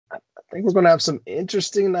think we're gonna have some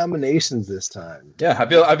interesting nominations this time. Yeah, I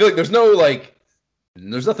feel like there's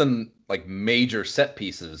nothing like major set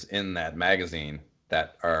pieces in that magazine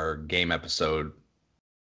that are game episode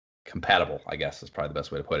compatible, I guess is probably the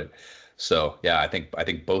best way to put it. So yeah, I think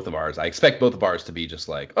both of ours. I expect both of ours to be just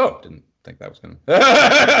like, oh, didn't think that was gonna,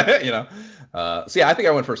 So yeah, I think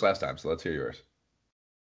I went first last time. So let's hear yours.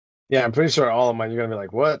 Yeah, I'm pretty sure all of mine you're gonna be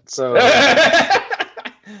like, what? So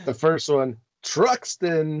the first one,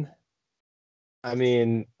 Truxton. I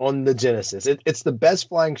mean, on the Genesis, it's the best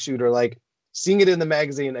flying shooter. Like seeing it in the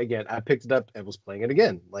magazine again, I picked it up and was playing it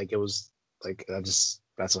again. Like it was like that's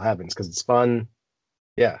what happens because it's fun.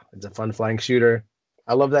 Yeah, it's a fun flying shooter.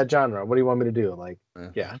 I love that genre. What do you want me to do? Like,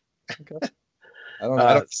 yeah. Okay. I don't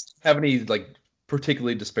have any like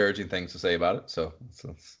particularly disparaging things to say about it. So.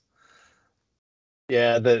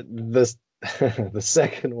 Yeah, the the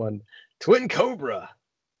second one, Twin Cobra.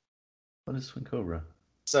 What is Twin Cobra?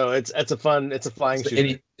 So it's a flying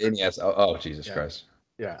shooter. NES. Oh, Jesus Christ.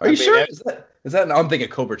 Yeah. Are you sure? Is that? I'm thinking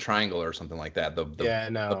Cobra Triangle or something like that.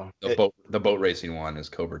 No. The boat racing one is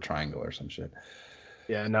Cobra Triangle or some shit.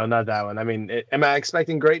 Yeah, no, not that one. I mean, am I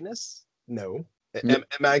expecting greatness? No. Am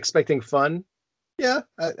I expecting fun? Yeah,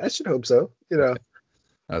 I should hope so. That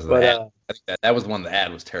was the ad. I think that was the one the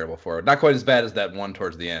ad was terrible for. Not quite as bad as that one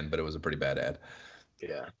towards the end, but it was a pretty bad ad.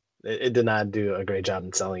 Yeah, it did not do a great job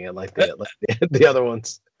in selling it like the other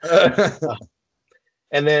ones.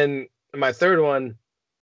 And then my third one,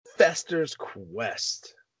 Fester's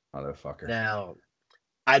Quest. Motherfucker. Now,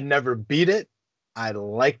 I'd never beat it. I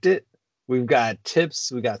liked it. We've got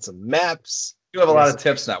tips. We got some maps. We have a lot of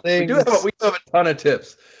tips now. We do have a ton of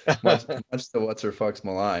tips. Much to what's her fuck's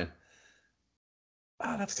malign.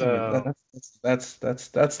 That's definitely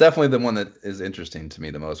the one that is interesting to me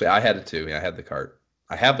the most. I had it too. I had the cart.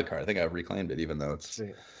 I have the cart. I think I reclaimed it, even though it's.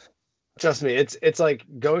 Trust me, it's like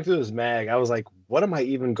going through this mag. I was like, what am I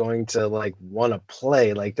even going to like want to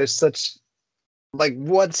play? Like, there's such like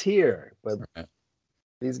what's here, but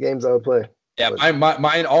these games I would play. Yeah,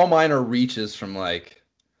 all mine are reaches from like.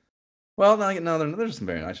 Well, no, there's some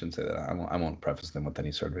variant. I shouldn't say that. I won't preface them with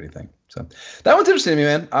any sort of anything. So that one's interesting to me,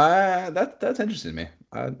 man. That's interesting to me.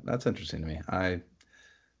 That's interesting to me.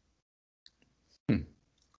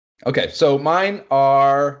 Okay, so mine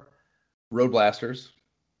are Road Blasters,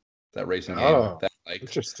 that racing game. That I liked.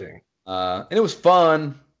 Interesting. And it was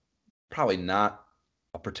fun. Probably not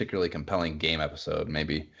a particularly compelling game episode.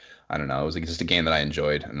 Maybe. I don't know. It was just a game that I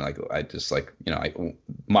enjoyed, and like I just like I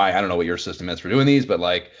don't know what your system is for doing these, but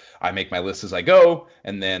like I make my list as I go,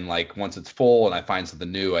 and then like once it's full and I find something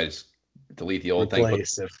new, I just delete the old thing. Right?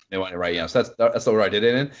 So that's the order I did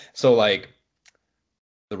it in. So like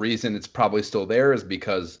the reason it's probably still there is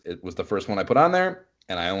because it was the first one I put on there,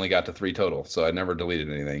 and I only got to 3 total, so I never deleted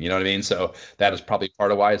anything. You know what I mean? So that is probably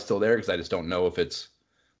part of why it's still there, because I just don't know if it's.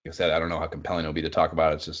 Like I said, I don't know how compelling it'll be to talk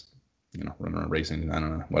about. It's just. Running around racing, I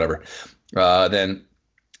don't know, whatever. Then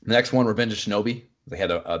the next one, Revenge of Shinobi. They had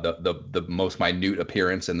the most minute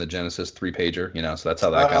appearance in the Genesis 3-pager, so that's how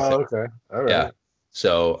that got there. Okay. All right. Yeah.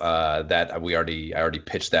 So that I already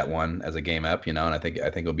pitched that one as a game up, and I think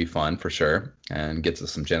it'll be fun for sure and gets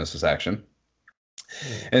us some Genesis action.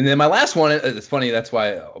 And then my last one, it's funny. That's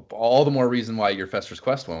why all the more reason why your Fester's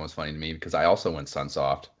Quest one was funny to me, because I also went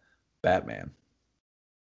Sunsoft, Batman.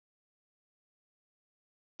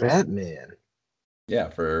 Batman. Yeah,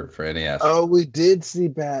 for NES. Oh, we did see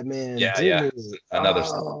Batman. Yeah. Another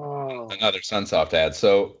Sunsoft ad.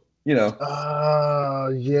 So Oh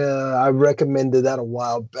yeah, I recommended that a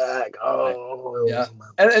while back. Oh yeah,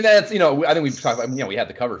 and that's I think we've talked about we had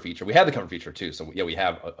the cover feature. We had the cover feature too. So yeah, we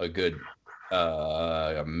have a good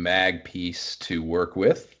a mag piece to work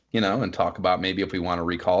with. And talk about maybe if we want to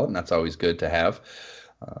recall it, and that's always good to have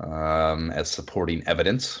as supporting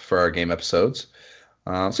evidence for our game episodes.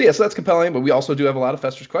 So that's compelling, but we also do have a lot of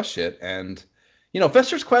Fester's Quest shit, and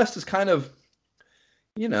Fester's Quest is kind of,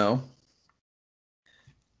 I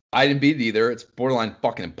didn't beat it either. It's borderline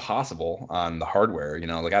fucking impossible on the hardware,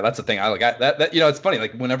 like that's the thing. I like that. It's funny.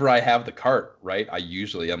 Like whenever I have the cart, right,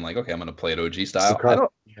 I'm like, okay, I'm gonna play it OG style.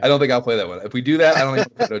 I don't think I'll play that one. If we do that, I don't think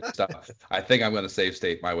I'll play it OG style. I think I'm gonna save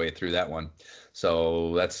state my way through that one.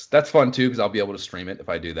 So that's fun too, because I'll be able to stream it if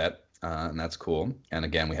I do that. And that's cool. And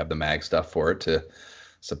again, we have the mag stuff for it to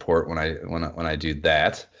support when I do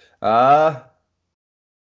that.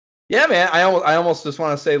 Yeah, man. I almost just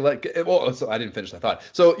want to say so I didn't finish that thought.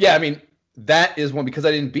 So yeah, I mean that is one, because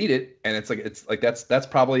I didn't beat it, and it's like that's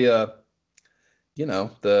probably the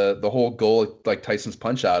whole goal, like Tyson's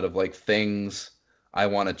Punch Out, of like things I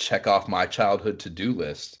want to check off my childhood to-do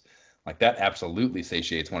list. Like that absolutely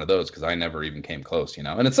satiates one of those, because I never even came close,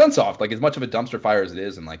 And it's Sunsoft, like as much of a dumpster fire as it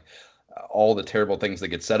is, and like all the terrible things that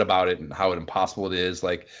get said about it and how impossible it is,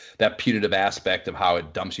 like that punitive aspect of how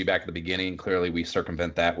it dumps you back at the beginning. Clearly, we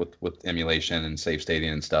circumvent that with emulation and safe stating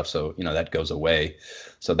and stuff. So that goes away.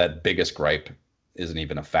 So that biggest gripe isn't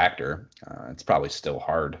even a factor. It's probably still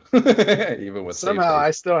hard, even with save Somehow states.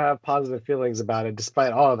 I still have positive feelings about it,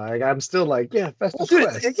 despite all of that. Like, I'm still like, yeah, Well, Festus dude,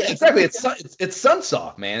 Quest. exactly. It's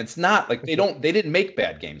Sunsoft, man. It's not like they didn't make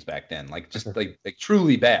bad games back then. Like just like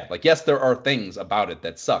truly bad. Like yes, there are things about it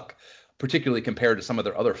that suck, particularly compared to some of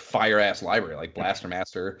their other fire ass library, like Blaster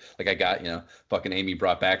Master. Like I got fucking Amy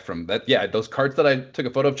brought back from that. Yeah, those cards that I took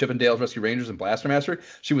a photo of, Chippendales Rescue Rangers and Blaster Master.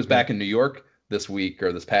 She was back in New York this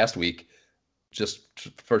past week, just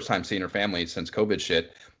first time seeing her family since COVID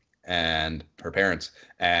shit and her parents.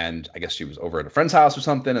 And I guess she was over at a friend's house or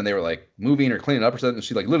something, and they were like moving or cleaning up or something. And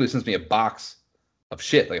she like literally sends me a box of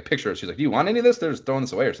shit, like a picture. She's like, "Do you want any of this? They're just throwing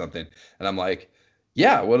this away or something." And I'm like,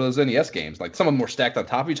 "Yeah, what are those NES games? Like some of them were stacked on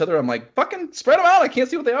top of each other." I'm like, "Fucking spread them out. I can't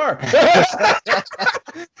see what they are."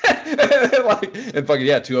 and fucking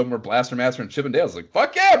yeah, two of them were Blaster Master and Chippendales. Like,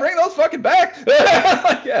 fuck yeah, bring those fucking back.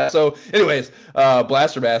 Like, yeah. So, anyways,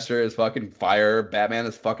 Blaster Master is fucking fire. Batman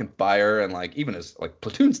is fucking fire, and like even as like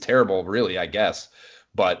Platoon's terrible, really, I guess.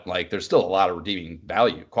 But like, there's still a lot of redeeming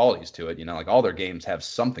value qualities to it. Like all their games have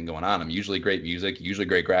something going on them. Usually great music, usually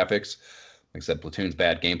great graphics. Like I said, Platoon's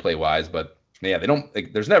bad gameplay wise, but yeah, they don't.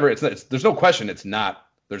 Like, there's never. There's no question. It's not.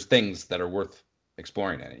 There's things that are worth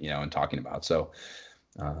exploring in it, and talking about. So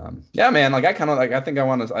yeah, man. Like I kind of like. I think I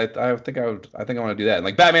want to. I think I would. I think I want to do that. And,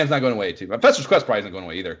 like Batman's not going away too. But Fester's Quest probably isn't going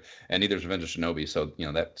away either. And neither is Revenge of Shinobi. So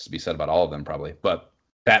that's to be said about all of them probably. But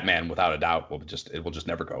Batman, without a doubt, will just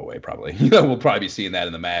never go away. Probably. We'll probably be seeing that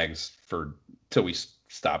in the mags for till we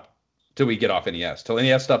stop. Till we get off NES. Till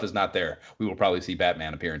NES stuff is not there, we will probably see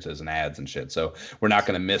Batman appearances and ads and shit. So we're not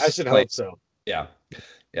going to miss. I should hope so. Yeah,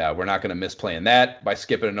 yeah, we're not going to miss playing that by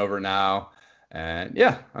skipping it over now. And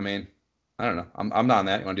yeah, I mean, I don't know. I'm not on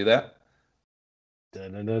that. You want to do that?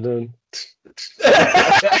 Dun, dun, dun, dun.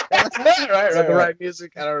 right, Is that the right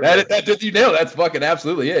music? I don't remember. That you nailed. That's fucking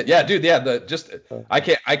absolutely it. Yeah, dude. Yeah, I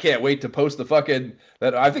can't wait to post the fucking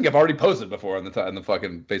that. I think I've already posted before on the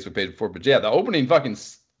fucking Facebook page before. But yeah, the opening fucking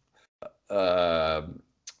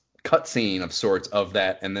cutscene of sorts of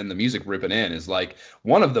that, and then the music ripping in is like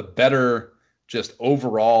one of the better just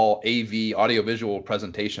overall AV audiovisual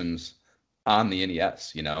presentations on the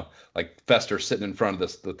NES. Like Fester sitting in front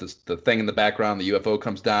of the thing in the background, the UFO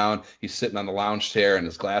comes down, he's sitting on the lounge chair and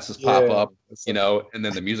his glasses pop up, and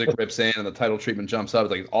then the music rips in and the title treatment jumps up.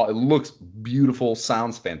 It's like it looks beautiful,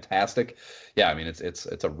 sounds fantastic. Yeah, I mean it's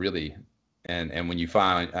a really and when you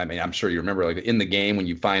find, I mean, I'm sure you remember like in the game when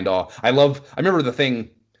you find I remember the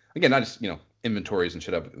thing again, not just inventories and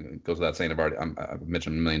shit up goes without saying. I've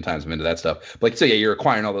mentioned a million times I'm into that stuff. But like so yeah, you're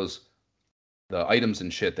acquiring all the items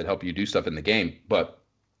and shit that help you do stuff in the game. But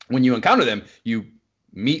when you encounter them, you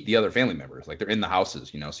meet the other family members. Like they're in the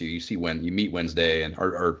houses, so you see when you meet Wednesday and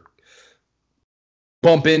or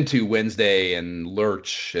bump into Wednesday and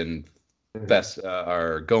Lurch and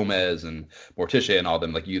or Gomez and Morticia and all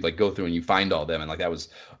them. Like you like go through and you find all them. And like that was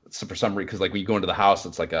for some reason, because like when you go into the house,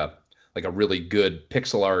 it's like a really good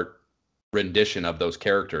pixel art rendition of those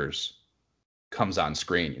characters comes on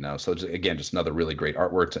screen, so just another really great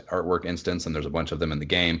artwork instance, and there's a bunch of them in the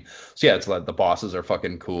game. So yeah, it's like the bosses are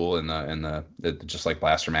fucking cool, and the just like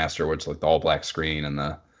Blaster Master, where it's like the all black screen and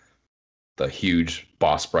the huge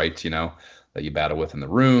boss sprites, that you battle with in the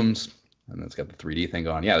rooms, and it's got the 3D thing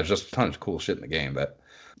going. Yeah, there's just a ton of cool shit in the game that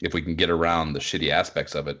if we can get around the shitty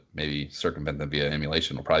aspects of it, maybe circumvent them via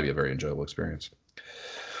emulation, will probably be a very enjoyable experience.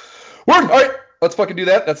 Word! All right, let's fucking do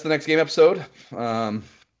that. That's the next game episode.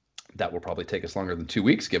 That will probably take us longer than 2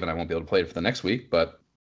 weeks, given I won't be able to play it for the next week, but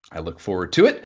I look forward to it.